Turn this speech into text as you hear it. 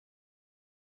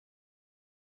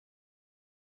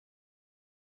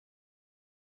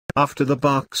After the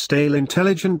Barksdale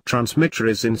Intelligent Transmitter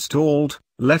is installed,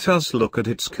 let us look at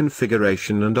its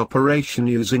configuration and operation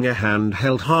using a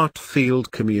handheld HART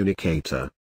field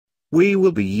communicator. We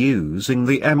will be using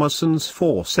the Emerson's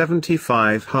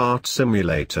 475 HART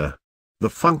simulator. The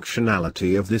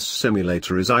functionality of this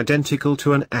simulator is identical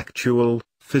to an actual,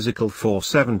 physical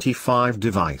 475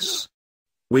 device.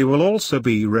 We will also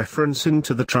be referencing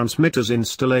to the transmitter's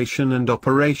installation and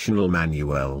operational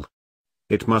manual.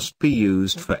 It must be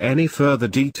used for any further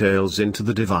details into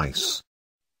the device.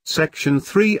 Section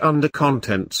 3 under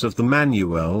Contents of the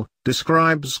Manual,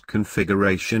 describes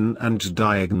configuration and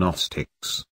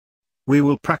diagnostics. We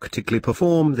will practically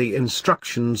perform the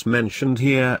instructions mentioned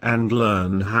here and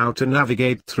learn how to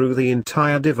navigate through the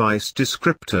entire device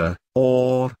descriptor,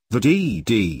 or the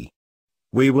DD.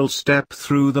 We will step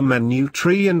through the menu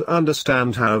tree and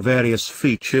understand how various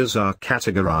features are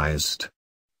categorized.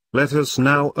 Let us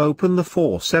now open the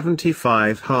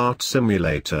 475 HART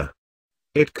simulator.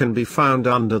 It can be found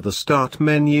under the Start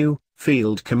menu,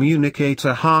 Field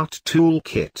Communicator HART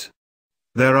Toolkit.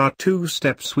 There are 2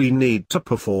 steps we need to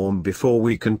perform before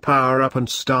we can power up and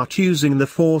start using the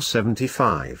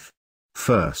 475.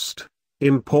 First,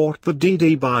 import the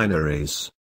DD binaries.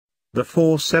 The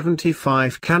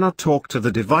 475 cannot talk to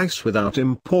the device without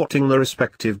importing the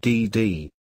respective DD.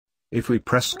 If we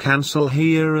press cancel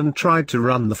here and try to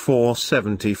run the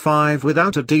 475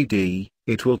 without a DD,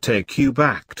 it will take you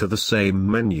back to the same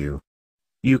menu.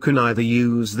 You can either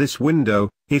use this window,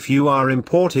 if you are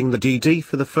importing the DD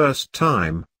for the first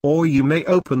time, or you may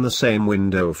open the same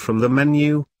window from the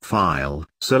menu, File,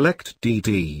 select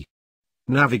DD.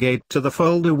 Navigate to the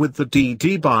folder with the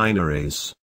DD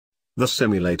binaries. The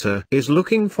simulator is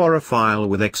looking for a file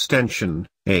with extension,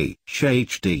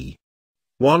 HHD.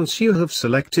 Once you have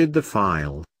selected the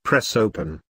file, press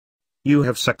Open. You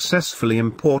have successfully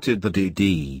imported the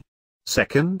DD.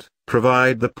 Second,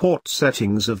 provide the port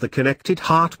settings of the connected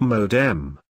HART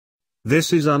modem.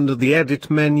 This is under the Edit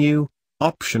menu,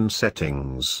 Option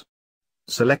Settings.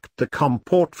 Select the COM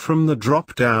port from the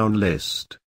drop-down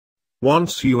list.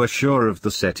 Once you are sure of the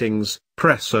settings,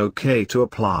 press OK to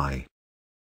apply.